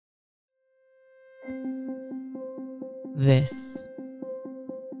This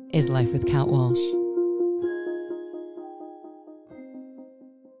is Life with Kat Walsh.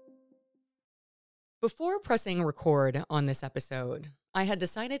 Before pressing record on this episode, I had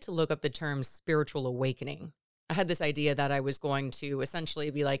decided to look up the term spiritual awakening. I had this idea that I was going to essentially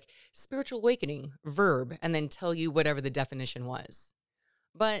be like, spiritual awakening, verb, and then tell you whatever the definition was.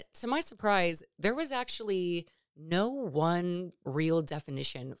 But to my surprise, there was actually no one real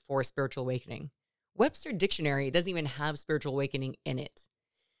definition for spiritual awakening. Webster Dictionary doesn't even have spiritual awakening in it.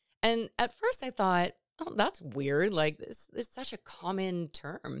 And at first I thought, oh, that's weird. Like, this is such a common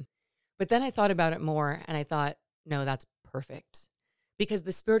term. But then I thought about it more and I thought, no, that's perfect. Because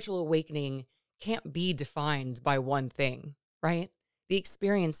the spiritual awakening can't be defined by one thing, right? The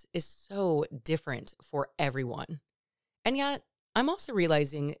experience is so different for everyone. And yet, I'm also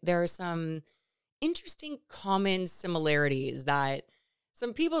realizing there are some interesting common similarities that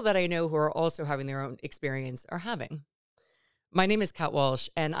some people that I know who are also having their own experience are having. My name is Kat Walsh,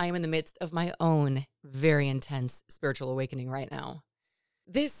 and I am in the midst of my own very intense spiritual awakening right now.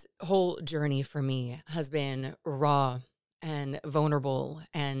 This whole journey for me has been raw and vulnerable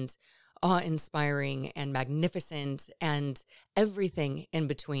and awe-inspiring and magnificent and everything in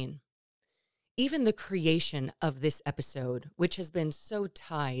between. Even the creation of this episode, which has been so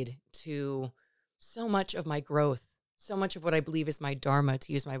tied to so much of my growth, so much of what I believe is my dharma,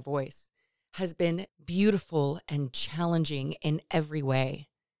 to use my voice, has been beautiful and challenging in every way.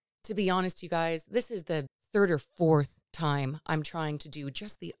 To be honest, you guys, this is the third or fourth time I'm trying to do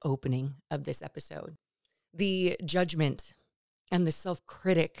just the opening of this episode. The judgment and the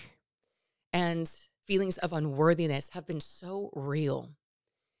self-critic and feelings of unworthiness have been so real.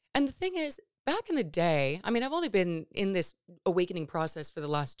 And the thing is, back in the day, I've only been in this awakening process for the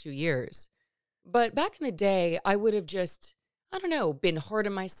last 2 years. But back in the day, I would have just, been hard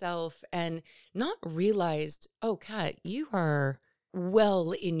on myself and not realized, oh, Kat, you are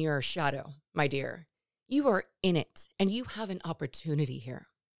well in your shadow, my dear. You are in it and you have an opportunity here.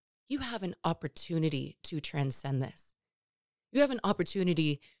 You have an opportunity to transcend this. You have an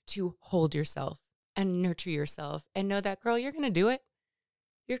opportunity to hold yourself and nurture yourself and know that, girl, you're going to do it.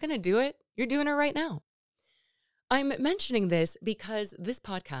 You're going to do it. You're doing it right now. I'm mentioning this because this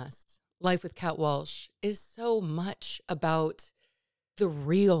podcast, Life with Kat Walsh, is so much about the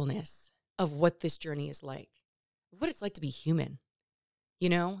realness of what this journey is like, what it's like to be human. You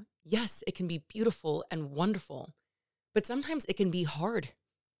know, yes, it can be beautiful and wonderful, but sometimes it can be hard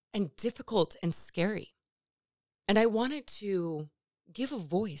and difficult and scary. And I wanted to give a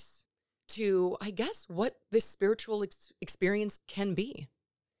voice to, I guess, what this spiritual experience can be.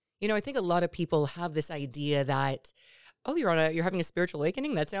 You know, I think a lot of people have this idea that, oh, you're having a spiritual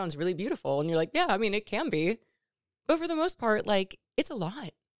awakening? That sounds really beautiful. And you're like, yeah, it can be. But for the most part, like, it's a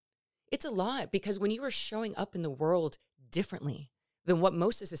lot. It's a lot because when you are showing up in the world differently than what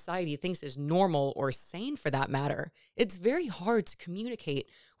most of society thinks is normal or sane for that matter, it's very hard to communicate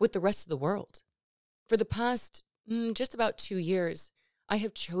with the rest of the world. For the past just about 2 years, I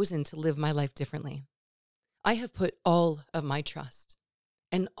have chosen to live my life differently. I have put all of my trust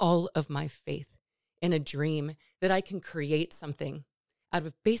and all of my faith in a dream that I can create something out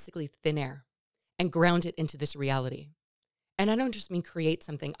of basically thin air and ground it into this reality. And I don't just mean create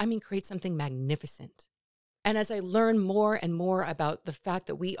something, I mean create something magnificent. And as I learn more and more about the fact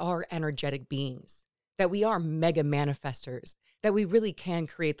that we are energetic beings, that we are mega manifestors, that we really can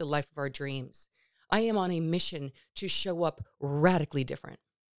create the life of our dreams, I am on a mission to show up radically different.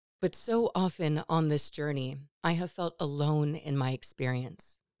 But so often on this journey, I have felt alone in my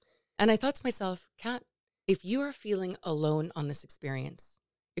experience. And I thought to myself, Kat, if you are feeling alone on this experience,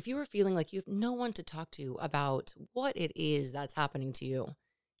 if you are feeling like you have no one to talk to about what it is that's happening to you,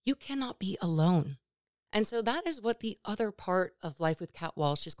 you cannot be alone. And so that is what the other part of Life with Kat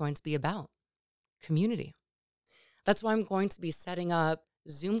Walsh is going to be about, community. That's why I'm going to be setting up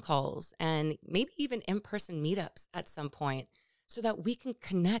Zoom calls and maybe even in-person meetups at some point so that we can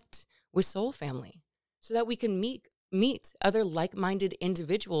connect with Soul Family, so that we can meet other like-minded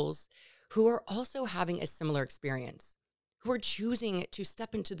individuals who are also having a similar experience, who are choosing to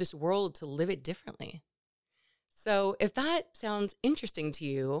step into this world to live it differently. So if that sounds interesting to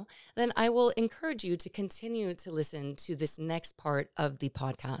you, then I will encourage you to continue to listen to this next part of the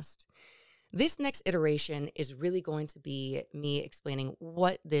podcast. This next iteration is really going to be me explaining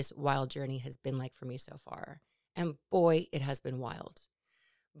what this wild journey has been like for me so far. And boy, it has been wild.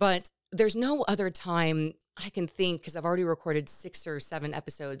 But there's no other time I can think, because I've already recorded 6 or 7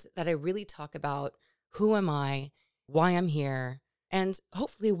 episodes, that I really talk about who am I, why I'm here, and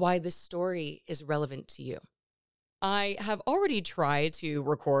hopefully why this story is relevant to you. I have already tried to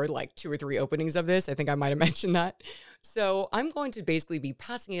record like 2 or 3 openings of this. I think I might have mentioned that. So I'm going to basically be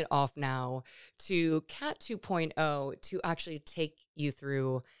passing it off now to Cat 2.0 to actually take you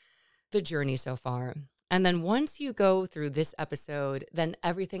through the journey so far. And then once you go through this episode, then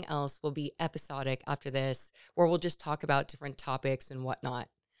everything else will be episodic after this, where we'll just talk about different topics and whatnot.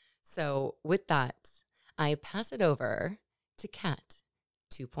 So with that, I pass it over to Cat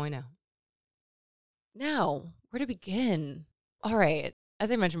 2.0. Now, where to begin? All right.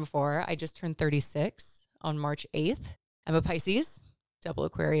 As I mentioned before, I just turned 36 on March 8th. I'm a Pisces, double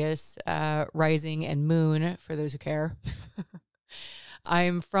Aquarius, rising and moon for those who care.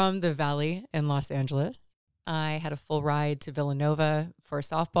 I'm from the Valley in Los Angeles. I had a full ride to Villanova for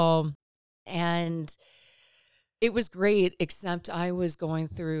softball, and it was great, except I was going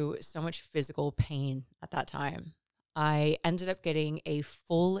through so much physical pain at that time. I ended up getting a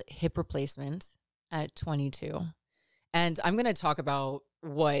full hip replacement at 22. And I'm going to talk about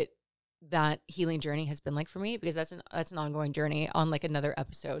what that healing journey has been like for me, because that's an ongoing journey on like another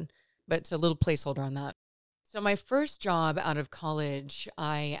episode, but it's a little placeholder on that. So my first job out of college,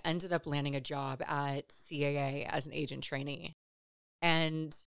 I ended up landing a job at CAA as an agent trainee.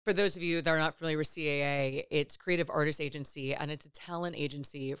 And for those of you that are not familiar with CAA, it's Creative Artist Agency, and it's a talent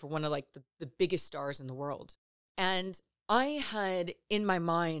agency for one of like the biggest stars in the world. And I had in my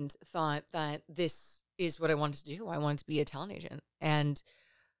mind thought that this is what I wanted to do. I wanted to be a talent agent. And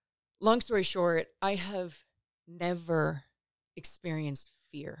long story short, I have never experienced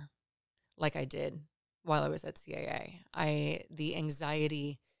fear like I did while I was at CAA. The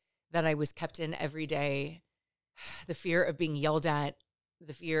anxiety that I was kept in every day, the fear of being yelled at,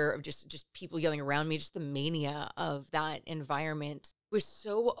 the fear of just people yelling around me, just the mania of that environment was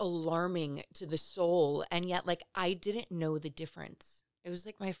so alarming to the soul. And yet, like, I didn't know the difference. It was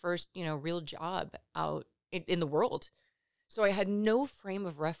like my first, real job out in the world. So I had no frame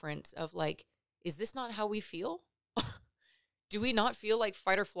of reference of like, is this not how we feel? Do we not feel like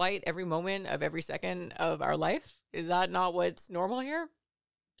fight or flight every moment of every second of our life? Is that not what's normal here?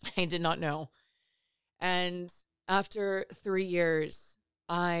 I did not know. And after 3 years,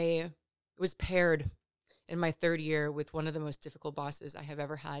 I was paired in my third year with one of the most difficult bosses I have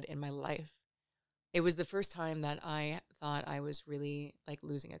ever had in my life. It was the first time that I thought I was really like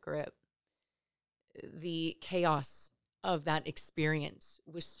losing a grip. The chaos of that experience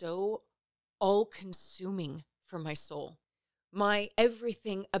was so all-consuming for my soul. My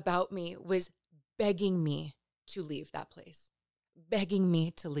everything about me was begging me to leave that place, begging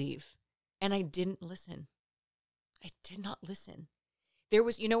me to leave. And I didn't listen. I did not listen. There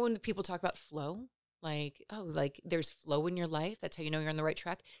was, when people talk about flow, like, oh, like there's flow in your life. That's how you know you're on the right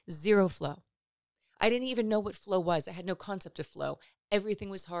track. Zero flow. I didn't even know what flow was. I had no concept of flow. Everything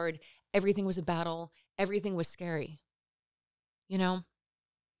was hard. Everything was a battle. Everything was scary,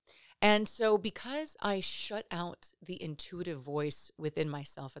 And so because I shut out the intuitive voice within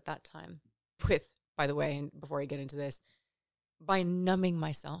myself at that time, by the way, and before I get into this, by numbing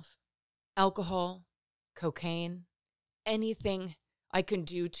myself, alcohol, cocaine, anything I can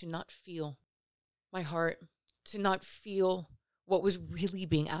do to not feel my heart, to not feel what was really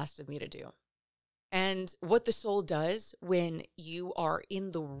being asked of me to do. And what the soul does when you are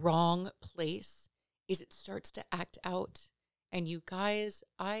in the wrong place is it starts to act out. And you guys,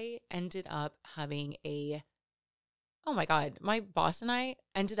 I ended up having oh my God, my boss and I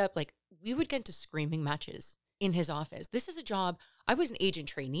ended up like, we would get into screaming matches in his office. This is a job. I was an agent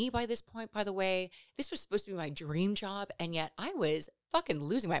trainee by this point, by the way. This was supposed to be my dream job. And yet I was fucking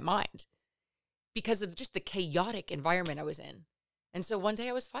losing my mind because of just the chaotic environment I was in. And so one day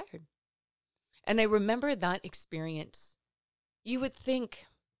I was fired. And I remember that experience. You would think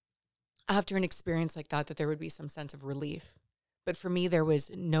after an experience like that there would be some sense of relief. But for me, there was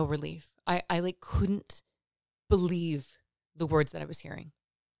no relief. I like couldn't believe the words that I was hearing.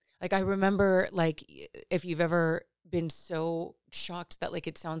 Like I remember like if you've ever been so shocked that like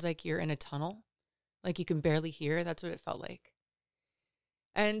it sounds like you're in a tunnel, like you can barely hear, that's what it felt like.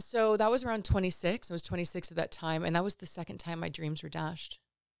 And so that was around 26. I was 26 at that time. And that was the second time my dreams were dashed.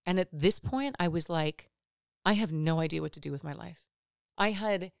 And at this point, I was like, I have no idea what to do with my life. I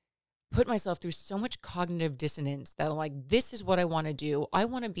had put myself through so much cognitive dissonance that I'm like, this is what I want to do. I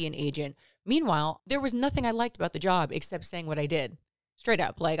want to be an agent. Meanwhile, there was nothing I liked about the job except saying what I did. Straight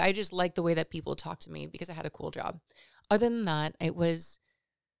up. Like, I just liked the way that people talked to me because I had a cool job. Other than that, it was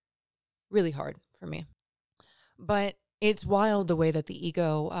really hard for me. But it's wild the way that the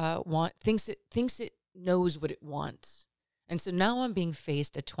ego thinks it knows what it wants. And so now I'm being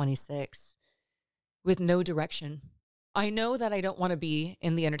faced at 26 with no direction. I know that I don't want to be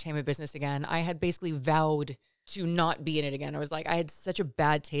in the entertainment business again. I had basically vowed to not be in it again. I was like, I had such a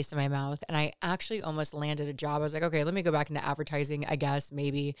bad taste in my mouth, and I actually almost landed a job. I was like, okay, let me go back into advertising, I guess,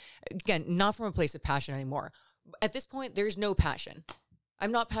 maybe. Again, not from a place of passion anymore. At this point, there's no passion.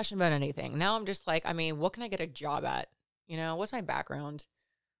 I'm not passionate about anything. Now I'm just like, I mean, what can I get a job at? You know, what's my background?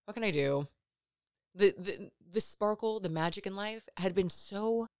 What can I do? The sparkle, the magic in life had been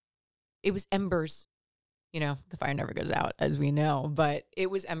so, it was embers. You know, the fire never goes out, as we know, but it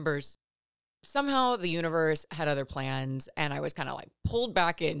was embers. Somehow the universe had other plans, and I was kind of like pulled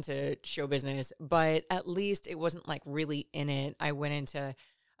back into show business, but at least it wasn't like really in it. I went into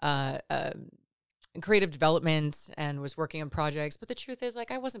uh, uh, creative development and was working on projects, but the truth is,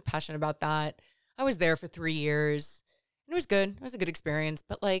 like, I wasn't passionate about that. I was there for 3 years, and it was good. It was a good experience,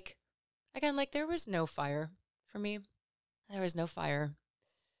 but like, again, like, there was no fire for me. There was no fire.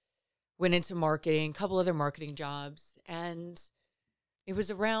 Went into marketing, a couple other marketing jobs, and it was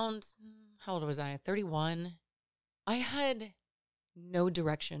around, how old was I? 31. I had no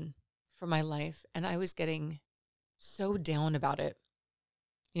direction for my life, and I was getting so down about it.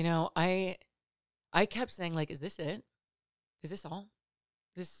 You know, I kept saying, like, is this it? Is this all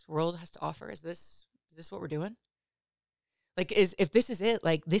this world has to offer? Is this what we're doing? Like, if this is it,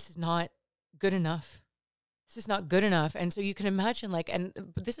 like, this is not good enough. This is not good enough. And so you can imagine, like,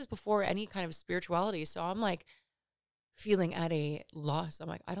 but this is before any kind of spirituality. So I'm like feeling at a loss. I'm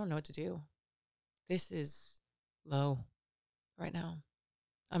like, I don't know what to do. This is low right now.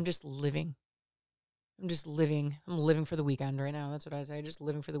 I'm just living. I'm just living. I'm living for the weekend right now. That's what I say. Just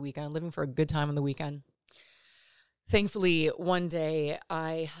living for the weekend, living for a good time on the weekend. Thankfully, one day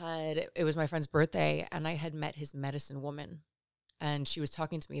it was my friend's birthday, and I had met his medicine woman, and she was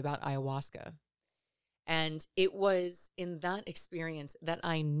talking to me about ayahuasca. And it was in that experience that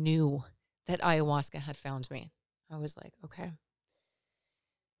I knew that ayahuasca had found me. I was like, okay.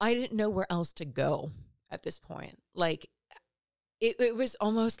 I didn't know where else to go at this point. Like, it was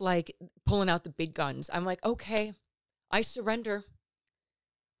almost like pulling out the big guns. I'm like, okay, I surrender.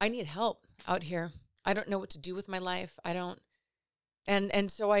 I need help out here. I don't know what to do with my life. I don't.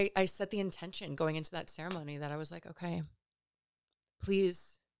 And so I set the intention going into that ceremony that I was like, okay,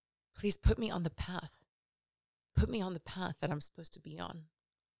 please put me on the path. Put me on the path that I'm supposed to be on.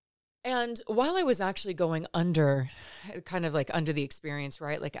 And while I was actually going under, kind of like under the experience,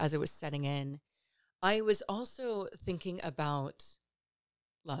 right? Like as it was setting in, I was also thinking about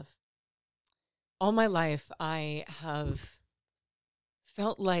love. All my life, I have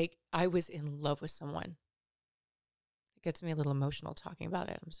felt like I was in love with someone. It gets me a little emotional talking about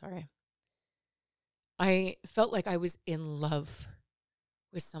it. I'm sorry. I felt like I was in love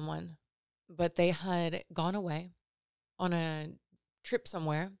with someone, but they had gone away on a trip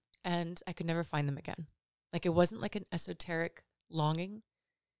somewhere, and I could never find them again. Like, it wasn't like an esoteric longing.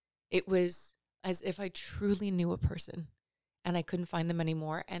 It was as if I truly knew a person and I couldn't find them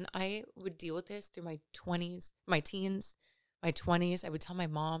anymore. And I would deal with this through my 20s, my teens, my 20s. I would tell my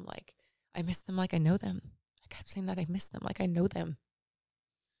mom, like, I miss them like I know them. I kept saying that I miss them like I know them.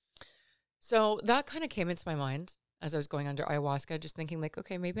 So that kind of came into my mind as I was going under ayahuasca, just thinking like,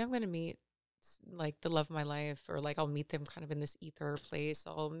 okay, maybe I'm going to meet like the love of my life, or like I'll meet them kind of in this ether place.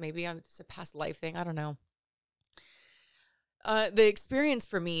 Maybe it's a past life thing. I don't know. The experience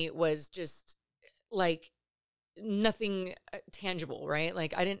for me was just like nothing tangible, right?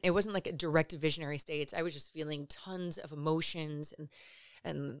 Like it wasn't like a direct visionary state. I was just feeling tons of emotions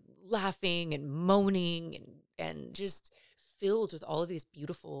and laughing and moaning and just filled with all of these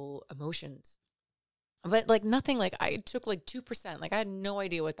beautiful emotions. But like nothing, like I took like 2%. Like I had no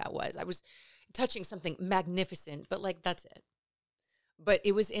idea what that was. I was touching something magnificent, but like that's it. But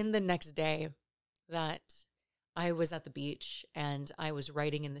it was in the next day that I was at the beach and I was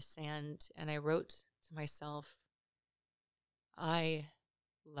writing in the sand, and I wrote to myself, I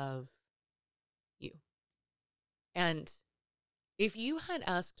love you. And if you had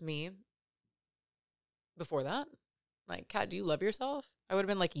asked me before that, like, Kat, do you love yourself? I would have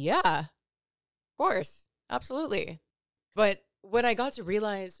been like, yeah, of course, absolutely. But what I got to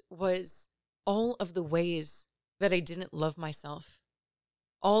realize was all of the ways that I didn't love myself,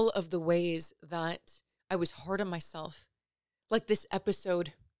 all of the ways that I was hard on myself. Like this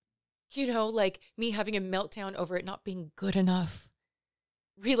episode, like me having a meltdown over it not being good enough,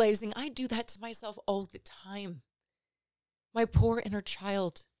 realizing I do that to myself all the time. My poor inner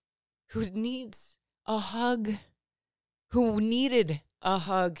child who needs a hug, who needed a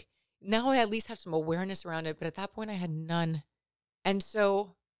hug. Now I at least have some awareness around it, but at that point I had none. And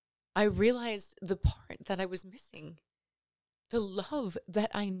so I realized the part that I was missing, the love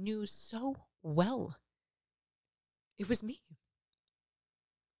that I knew so well. It was me.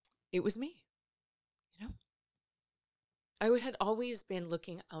 It was me, you know? had always been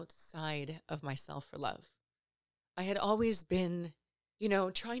looking outside of myself for love. I had always been,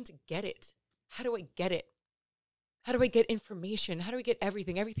 trying to get it. How do I get it? How do I get information? How do I get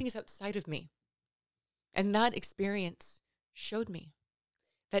everything? Everything is outside of me. And that experience showed me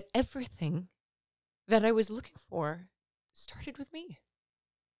that everything that I was looking for started with me.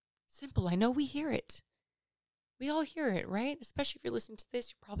 Simple. I know we hear it. We all hear it, right? Especially if you're listening to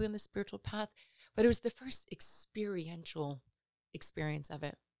this, you're probably on the spiritual path. But it was the first experiential experience of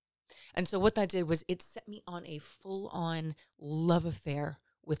it. And so what that did was it set me on a full-on love affair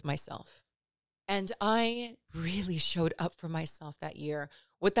with myself. And I really showed up for myself that year.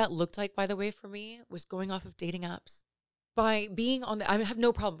 What that looked like, by the way, for me was going off of dating apps. By being on I have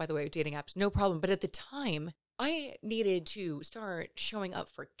no problem, by the way, with dating apps, no problem. But at the time, I needed to start showing up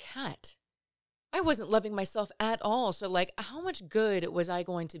for Kat. I wasn't loving myself at all. So like, how much good was I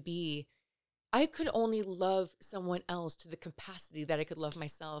going to be? I could only love someone else to the capacity that I could love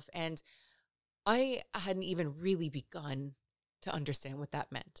myself. And I hadn't even really begun to understand what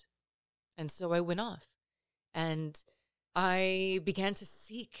that meant. And so I went off and I began to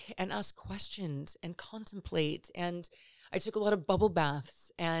seek and ask questions and contemplate. And I took a lot of bubble baths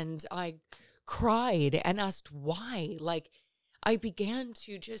and I cried and asked why. Like, I began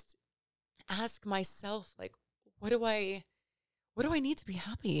to just ask myself, like, what do I need to be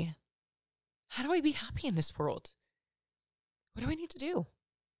happy? How do I be happy in this world? What do I need to do?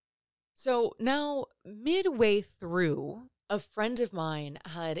 So now, midway through, a friend of mine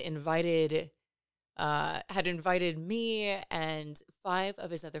had invited me and 5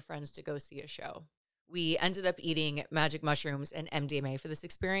 of his other friends to go see a show. We ended up eating magic mushrooms and MDMA for this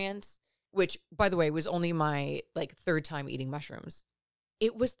experience, which, by the way, was only my 3rd time eating mushrooms.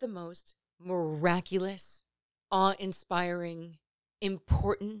 It was the most miraculous, awe-inspiring,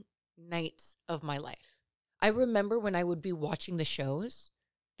 important nights of my life. I remember when I would be watching the shows,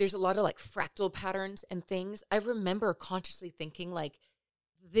 there's a lot of fractal patterns and things. I remember consciously thinking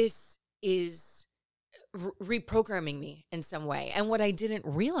this is reprogramming me in some way. And what I didn't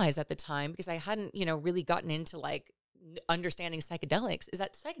realize at the time, because I hadn't, really gotten into understanding psychedelics, is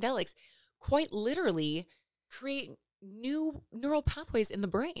that psychedelics quite literally create new neural pathways in the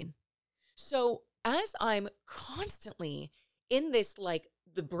brain. So as I'm constantly in this,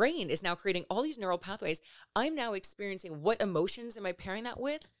 the brain is now creating all these neural pathways, I'm now experiencing what emotions am I pairing that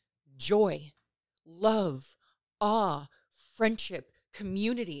with? Joy, love, awe, friendship,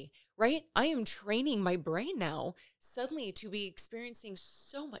 community, right? I am training my brain now suddenly to be experiencing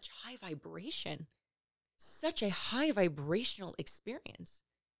so much high vibration, such a high vibrational experience.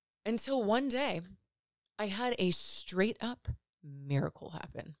 Until one day, I had a straight up miracle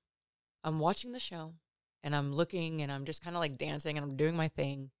happen. I'm watching the show and I'm looking and I'm just kind of dancing and I'm doing my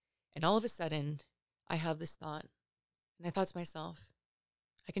thing. And all of a sudden, I have this thought. And I thought to myself,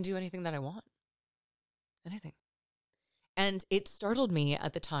 I can do anything that I want. Anything. And it startled me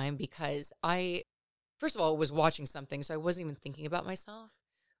at the time because I, first of all, was watching something, so I wasn't even thinking about myself.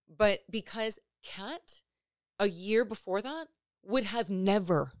 But because Kat, a year before that, would have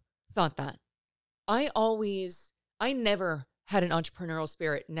never thought that. I never had an entrepreneurial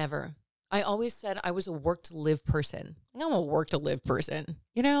spirit, never. I always said I was a work to live person. I'm a work to live person,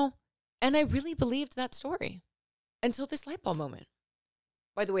 And I really believed that story until this light bulb moment.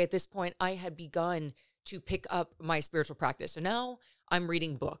 By the way, at this point, I had begun to pick up my spiritual practice. So now I'm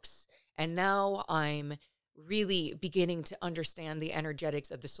reading books and now I'm really beginning to understand the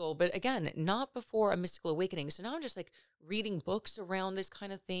energetics of the soul. But again, not before a mystical awakening. So now I'm just reading books around this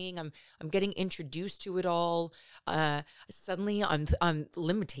kind of thing. I'm getting introduced to it all. Suddenly I'm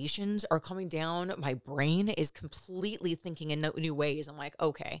limitations are coming down. My brain is completely thinking in new ways. I'm like,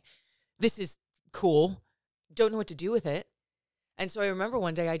 okay, this is cool. Don't know what to do with it. And so I remember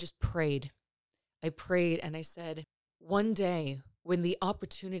one day I just prayed. I prayed and I said, one day when the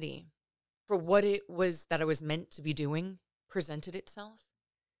opportunity for what it was that I was meant to be doing presented itself,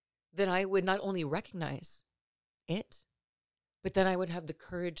 that I would not only recognize it, but that I would have the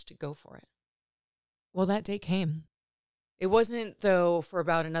courage to go for it. Well, that day came. It wasn't, though, for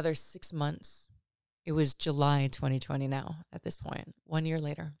about another 6 months. It was July 2020 now, at this point, 1 year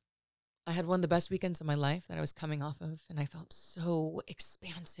later. I had one of the best weekends of my life that I was coming off of, and I felt so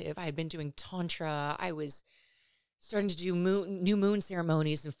expansive. I had been doing Tantra. I was starting to do new moon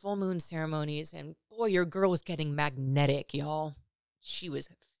ceremonies and full moon ceremonies, and boy, your girl was getting magnetic, y'all. She was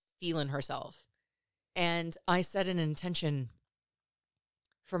feeling herself. And I set an intention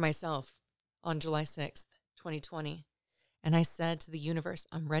for myself on July 6th, 2020. And I said to the universe,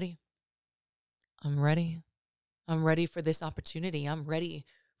 I'm ready. I'm ready. I'm ready for this opportunity. I'm ready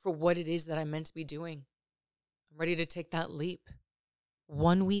for what it is that I'm meant to be doing. I'm ready to take that leap.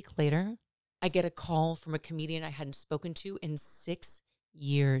 1 week later, I get a call from a comedian I hadn't spoken to in 6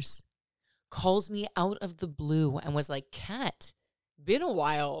 years. Calls me out of the blue and was like, Kat, been a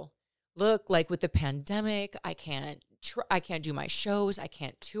while. Look, like with the pandemic, I can't do my shows. I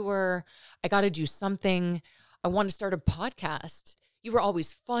can't tour. I got to do something. I want to start a podcast. You were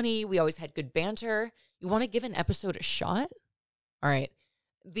always funny. We always had good banter. You want to give an episode a shot? All right.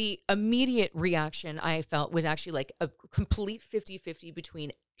 The immediate reaction I felt was actually like a complete 50-50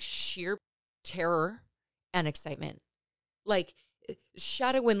 between sheer terror and excitement. Like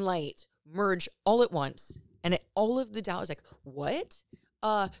shadow and light merge all at once. And all of the doubt was like, what?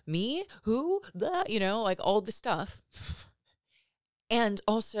 Me? Who? Like all the stuff. And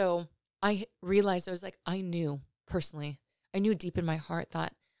also I realized I knew personally, I knew deep in my heart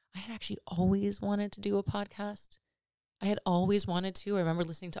that I had actually always wanted to do a podcast. I had always wanted to. I remember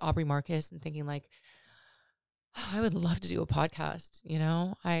listening to Aubrey Marcus and thinking like, oh, I would love to do a podcast.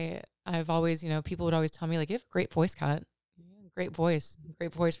 I've always, people would always tell me like, you have a great voice, Kat. Great voice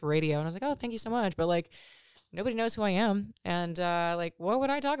for radio. And I was like, oh, thank you so much. But like, nobody knows who I am. And like, what would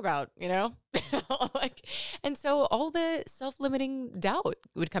I talk about? And so all the self-limiting doubt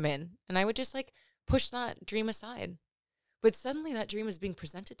would come in and I would just like push that dream aside. But suddenly that dream is being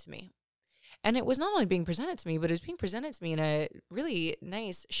presented to me. And it was not only being presented to me, but it was being presented to me in a really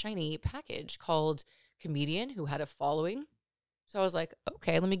nice, shiny package called Comedian Who Had a Following. So I was like,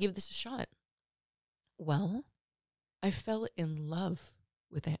 okay, let me give this a shot. Well, I fell in love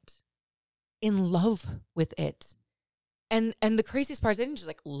with it. In love with it. And the craziest part is I didn't just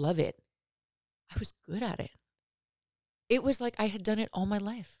like love it. I was good at it. It was like I had done it all my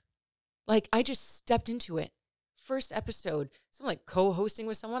life. Like I just stepped into it. First episode, some like co-hosting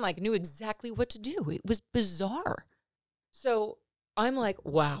with someone, like knew exactly what to do. It was bizarre. So I'm like,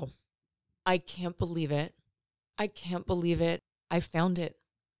 wow, I can't believe it. I can't believe it. I found it.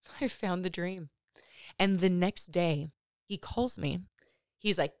 I found the dream. And the next day he calls me.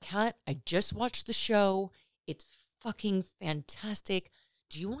 He's like, Kat, I just watched the show. It's fucking fantastic.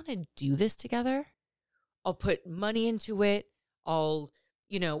 Do you want to do this together? I'll put money into it. I'll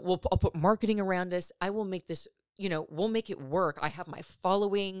put marketing around us. I will make this, we'll make it work. I have my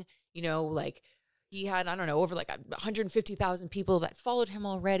following, like he had, I don't know, over like 150,000 people that followed him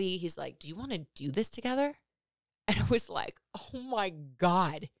already. He's like, do you want to do this together? And I was like, oh my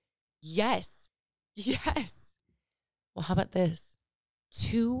God, yes, yes. Well, how about this?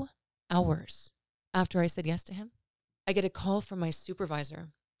 2 hours after I said yes to him, I get a call from my supervisor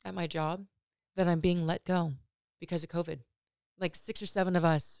at my job that I'm being let go because of COVID. Like 6 or 7 of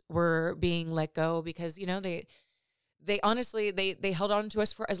us were being let go because, they honestly, they held on to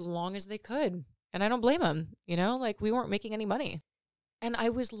us for as long as they could. And I don't blame them, like we weren't making any money. And I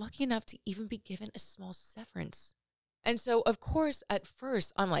was lucky enough to even be given a small severance. And so, of course, at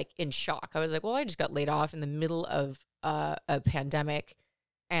first, I'm like in shock. I was like, well, I just got laid off in the middle of a pandemic.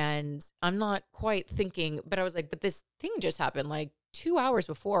 And I'm not quite thinking, but I was like, but this thing just happened like 2 hours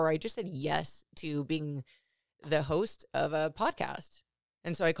before. I just said yes to being the host of a podcast.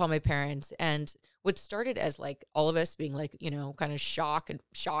 And so I called my parents, and what started as like all of us being like, kind of shocked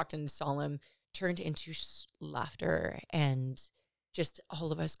and solemn turned into laughter and just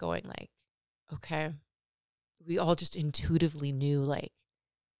all of us going like, okay, we all just intuitively knew like,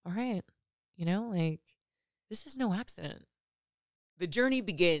 all right, like this is no accident. The journey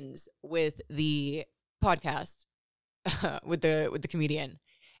begins with the podcast with the comedian,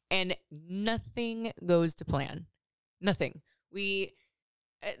 and nothing goes to plan. Nothing. We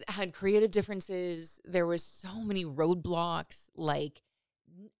had creative differences. There was so many roadblocks. Like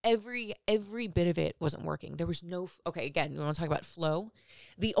every bit of it wasn't working. There was no, okay, again, we want to talk about flow.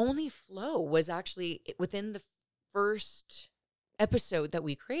 The only flow was actually within the first episode that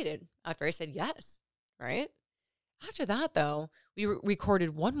we created after I said yes, right? After that, though, we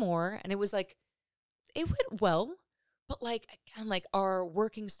recorded one more, and it was like, it went well, but like, again, like our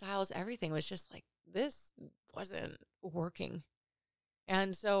working styles, everything was just like, this wasn't working.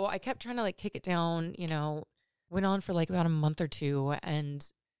 And so I kept trying to like kick it down, went on for like about a month or two. And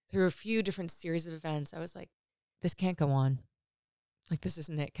through a few different series of events, I was like, this can't go on. Like, this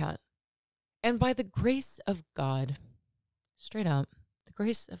isn't it, Kat. And by the grace of God, straight up, the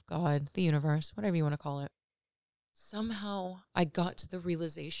grace of God, the universe, whatever you want to call it, somehow I got to the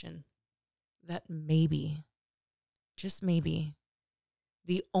realization that maybe, just maybe,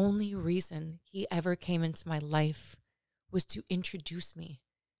 the only reason he ever came into my life was to introduce me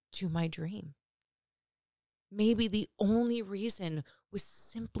to my dream. Maybe the only reason was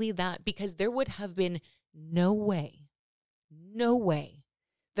simply that, because there would have been no way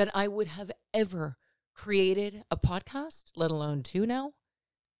that I would have ever created a podcast, let alone two now,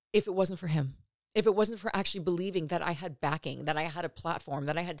 if it wasn't for him. If it wasn't for actually believing that I had backing, that I had a platform,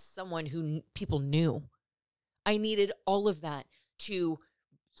 that I had someone who people knew. I needed all of that to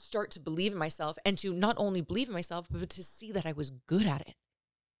start to believe in myself and to not only believe in myself, but to see that I was good at it.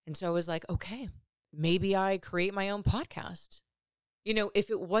 And so I was like, okay, maybe I create my own podcast. You know, if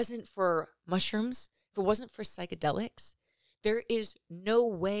it wasn't for mushrooms, if it wasn't for psychedelics, there is no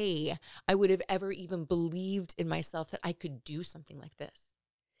way I would have ever even believed in myself that I could do something like this,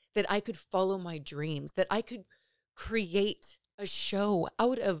 that I could follow my dreams, that I could create a show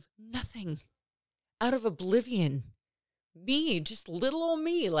out of nothing, out of oblivion. Me, just little old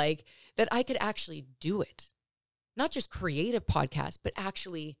me, like that I could actually do it. Not just create a podcast, but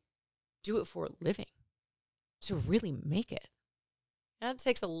actually do it for a living, to really make it. That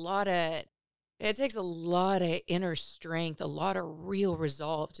takes a lot of inner strength, a lot of real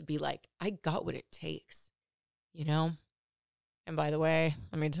resolve to be like, I got what it takes, you know? And by the way,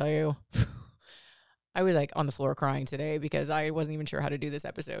 let me tell you, I was like on the floor crying today because I wasn't even sure how to do this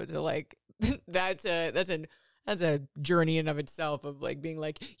episode. So like that's a journey in of itself of like being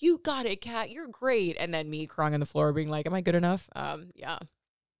like, you got it, Kat, you're great. And then me crying on the floor being like, am I good enough? Yeah.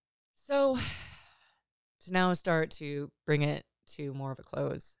 So to now start to bring it to more of a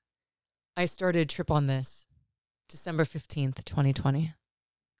close, I started Trip on This December 15th, 2020.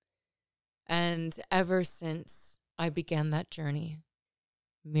 And ever since I began that journey,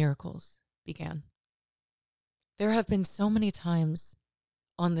 miracles began. There have been so many times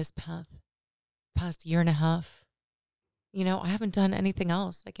on this path, past year and a half, you know, I haven't done anything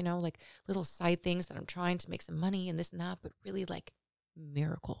else, like, you know, like little side things that I'm trying to make some money and this and that, but really like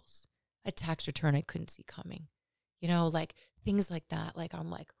miracles, a tax return I couldn't see coming, you know, like things like that. Like, I'm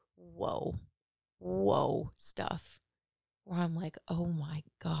like, whoa stuff where I'm like, oh my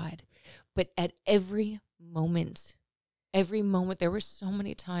God. But at every moment, there were so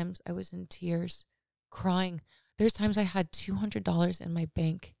many times I was in tears, crying. There's times I had $200 in my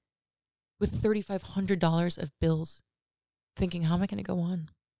bank with $3,500 of bills, thinking, how am I going to go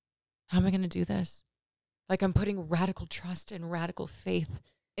on? How am I going to do this? Like, I'm putting radical trust and radical faith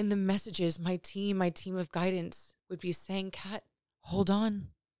in the messages my team of guidance would be saying, Kat, hold on.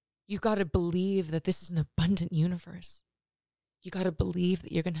 You got to believe that this is an abundant universe. You got to believe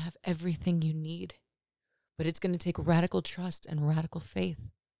that you're going to have everything you need. But it's going to take radical trust and radical faith.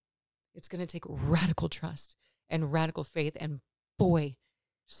 It's going to take radical trust and radical faith. And boy,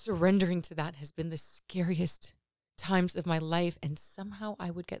 surrendering to that has been the scariest times of my life. And somehow I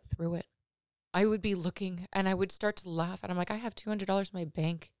would get through it. I would be looking and I would start to laugh. And I'm like, I have $200 in my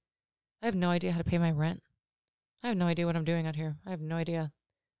bank. I have no idea how to pay my rent. I have no idea what I'm doing out here. I have no idea.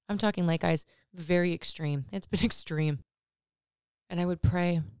 I'm talking like, guys, very extreme. It's been extreme. And I would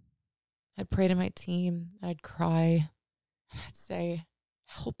pray. I'd pray to my team. I'd cry. And I'd say,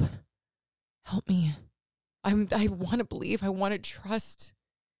 help me. I want to believe. I want to trust.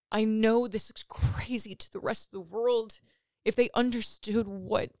 I know this looks crazy to the rest of the world. If they understood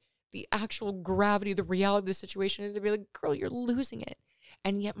what the actual gravity, the reality of the situation is, they'd be like, girl, you're losing it.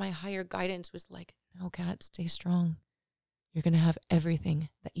 And yet my higher guidance was like, no, Kat, stay strong. You're going to have everything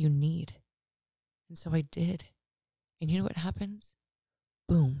that you need. And so I did. And you know what happens?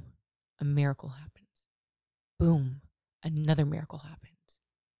 Boom, a miracle happens. Boom, another miracle happens.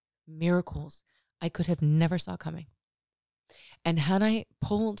 Miracles I could have never saw coming. And had I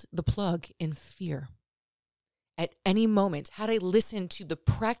pulled the plug in fear at any moment, had I listened to the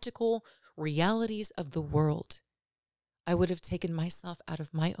practical realities of the world, I would have taken myself out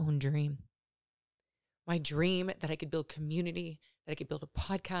of my own dream. My dream that I could build community, that I could build a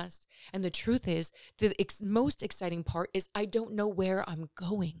podcast. And the truth is, the most exciting part is I don't know where I'm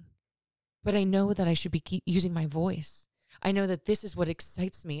going, but I know that I should be keep using my voice. I know that this is what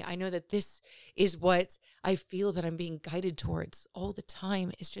excites me. I know that this is what I feel that I'm being guided towards all the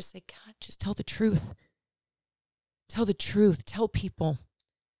time. It's just like, God, just tell the truth. Tell the truth. Tell people.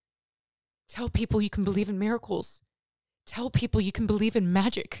 Tell people you can believe in miracles. Tell people you can believe in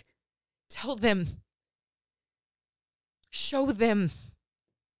magic. Tell them. Show them.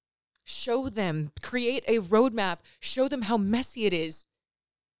 Show them. Create a roadmap. Show them how messy it is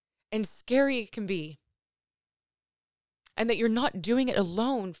and scary it can be. And that you're not doing it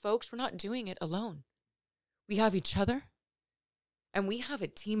alone, folks. We're not doing it alone. We have each other. And we have a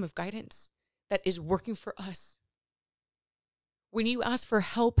team of guidance that is working for us. When you ask for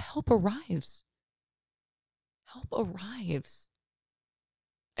help, help arrives. Help arrives.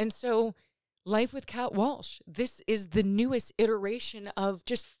 And so, Life with Kat Walsh, this is the newest iteration of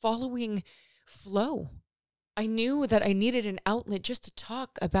just following flow. I knew that I needed an outlet just to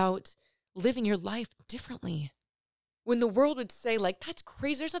talk about living your life differently. When the world would say, like, that's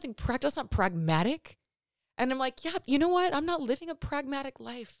crazy, there's nothing practical, that's not pragmatic. And I'm like, yeah, you know what? I'm not living a pragmatic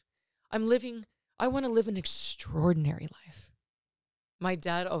life. I want to live an extraordinary life. My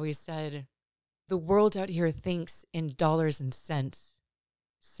dad always said, the world out here thinks in dollars and cents.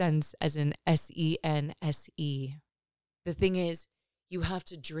 Sense as in SENSE. The thing is, you have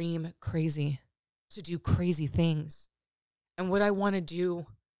to dream crazy to do crazy things. And what I want to do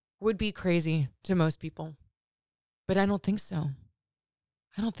would be crazy to most people. But I don't think so.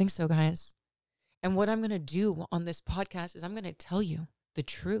 I don't think so, guys. And what I'm going to do on this podcast is I'm going to tell you the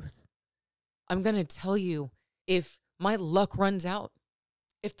truth. I'm going to tell you if my luck runs out,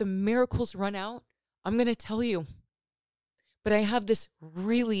 if the miracles run out, I'm going to tell you. But I have this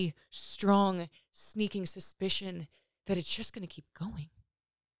really strong, sneaking suspicion that it's just going to keep going,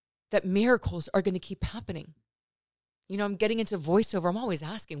 that miracles are going to keep happening. You know, I'm getting into voiceover. I'm always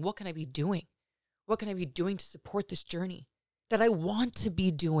asking, what can I be doing? What can I be doing to support this journey that I want to be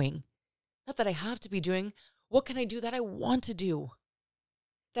doing? Not that I have to be doing. What can I do that I want to do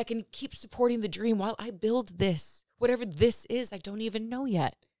that can keep supporting the dream while I build this? Whatever this is, I don't even know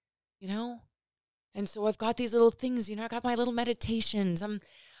yet, you know? And so I've got these little things, you know, I got my little meditations. I'm,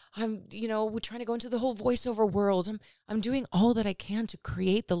 you know, we're trying to go into the whole voiceover world. I'm doing all that I can to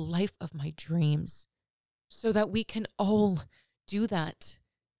create the life of my dreams so that we can all do that.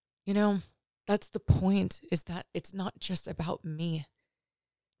 You know, that's the point, is that it's not just about me.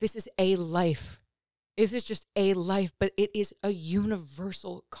 This is a life. This is just a life, but it is a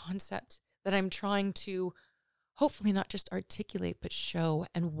universal concept that I'm trying to hopefully not just articulate, but show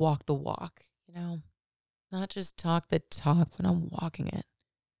and walk the walk, you know, not just talk the talk, but I'm walking it.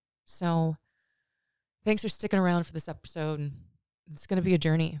 So thanks for sticking around for this episode. It's going to be a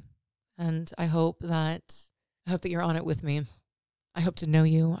journey, and I hope that you're on it with me. I hope to know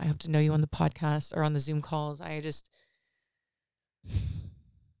you. I hope to know you on the podcast or on the Zoom calls.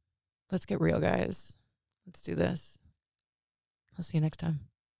 Let's get real, guys. Let's do this. I'll see you next time.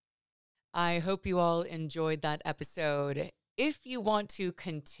 I hope you all enjoyed that episode. If you want to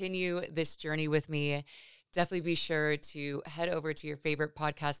continue this journey with me, definitely be sure to head over to your favorite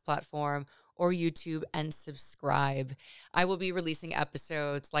podcast platform or YouTube and subscribe. I will be releasing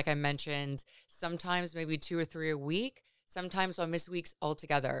episodes, like I mentioned, sometimes maybe 2 or 3 a week. Sometimes I'll miss weeks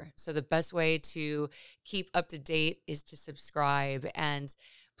altogether. So the best way to keep up to date is to subscribe. And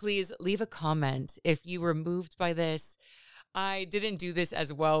please leave a comment if you were moved by this. I didn't do this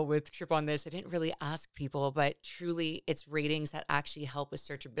as well with Trip on This. I didn't really ask people, but truly it's ratings that actually help with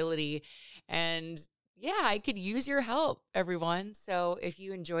searchability. And yeah, I could use your help, everyone. So if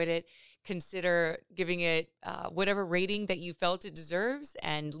you enjoyed it, consider giving it whatever rating that you felt it deserves,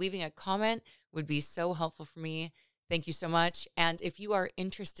 and leaving a comment would be so helpful for me. Thank you so much. And if you are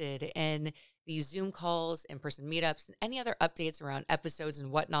interested in these Zoom calls, in-person meetups, and any other updates around episodes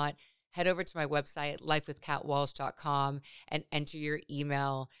and whatnot, head over to my website, lifewithkatwalsh.com, and enter your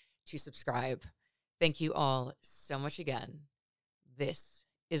email to subscribe. Thank you all so much again. This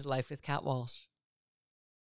is Life with Kat Walsh.